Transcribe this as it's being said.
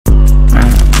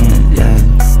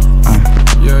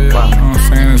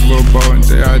boat and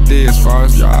they ID as far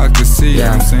as your eyes can see.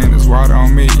 Yeah. I'm saying it's water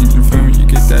on me. You feel me? You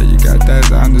get that, you got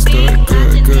that. I understood.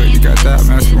 Good. You got that.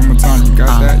 Man, one more time. You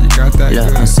got that. You got that. Look,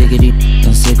 good. I'm sick of these.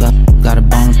 I'm sick of. Got a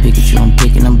bone to pick at you. I'm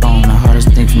picking a bone. The hardest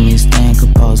thing for me is staying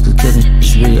composed. Cause killing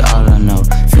is really all I know.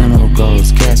 Funeral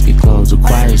goes, casket closed, the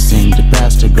choir sing, the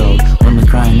pastor goes. Women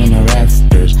crying in the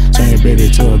rafters. Turn your baby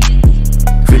to a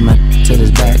free my to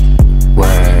this back.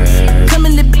 Word. Come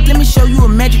in, let me show you a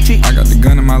magic trick. I got the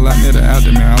gun in my lap near the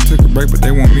abdomen. I'll take a break, but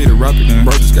they want me to rap again.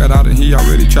 Bro just got out and he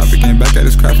already trapped again. Back at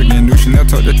his craft again. New Chanel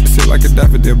told that shit like a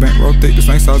daffodil. Bank rotate the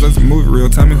same size as a movie reel.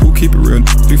 Tell me who keep it real.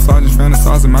 Three flies just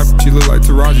fantasizing. My she look like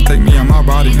Taraji. Take me on my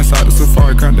body inside the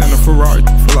Safari. Cramped down the Ferrari.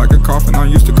 Feel like a coffin.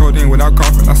 I'm used to codeine without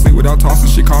coughing. I sleep without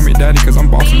tossing. She call me daddy cause I'm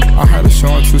bossing. I had a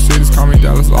show in 2 cities. Call me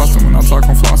Dallas Austin. When I talk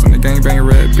on flossing. The gangbang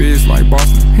red bees like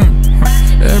Boston.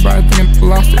 Everybody thinking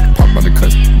lost it. Pop by the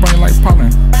cuts, burning like pollen.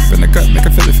 Been the gut, make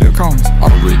a Philly Collins. All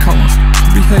the Reed Collins,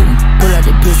 be hating. Pull out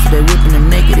the pistol, they whipping them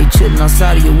naked. They chillin'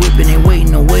 outside of your whipping. They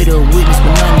waiting no way to a witness,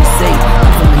 but none to say.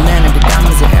 I'm from Atlanta, the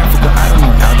diamonds of Africa. I don't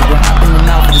know algebra. I've been in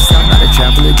out for the south, not a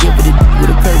traveler. Give it with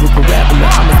a curve with a parabola.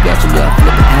 I'm a spatula, I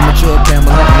flip an amateur,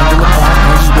 Pamela. Angela Palm,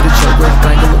 angels with a choker.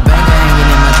 Strangle a banger hanging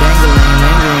in my dangling.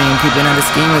 Lingering, keeping out the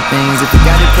scheme of things. If you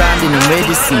got it primed, then I'm ready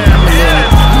to see. I'm a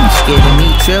little scared of me.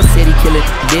 Trail said he kill it,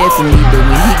 dead for me. But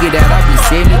when he get out, I'll be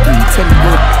 73. Tell me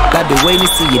what, I've been waiting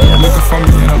to see you there. Looking for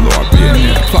me in a law, be in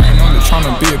there. Plotting on it, trying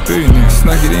to be a billionaire.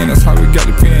 Snag it in, that's how we got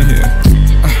the pen here.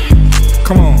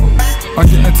 Come on, I'm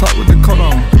getting top with the coat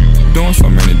on. Doing so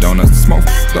many donuts to smoke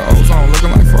the ozone,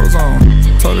 looking like Frozone.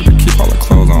 Told her to keep all her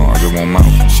clothes on, I just want mouth,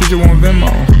 she just want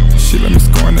Venmo. She let me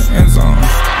score in the end zone.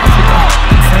 I put that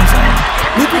in the friend zone.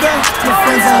 We put that in the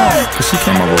friend zone. Cause she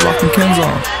came over rockin' Kenzo.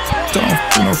 Don't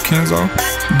do no Kenzo.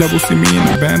 Double see me in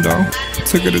the bando.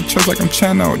 Took her to church like I'm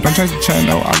Chano. Don't change the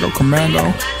channel, I go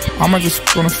commando. I might just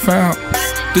gonna found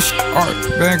this shit art,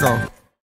 Van Gogh.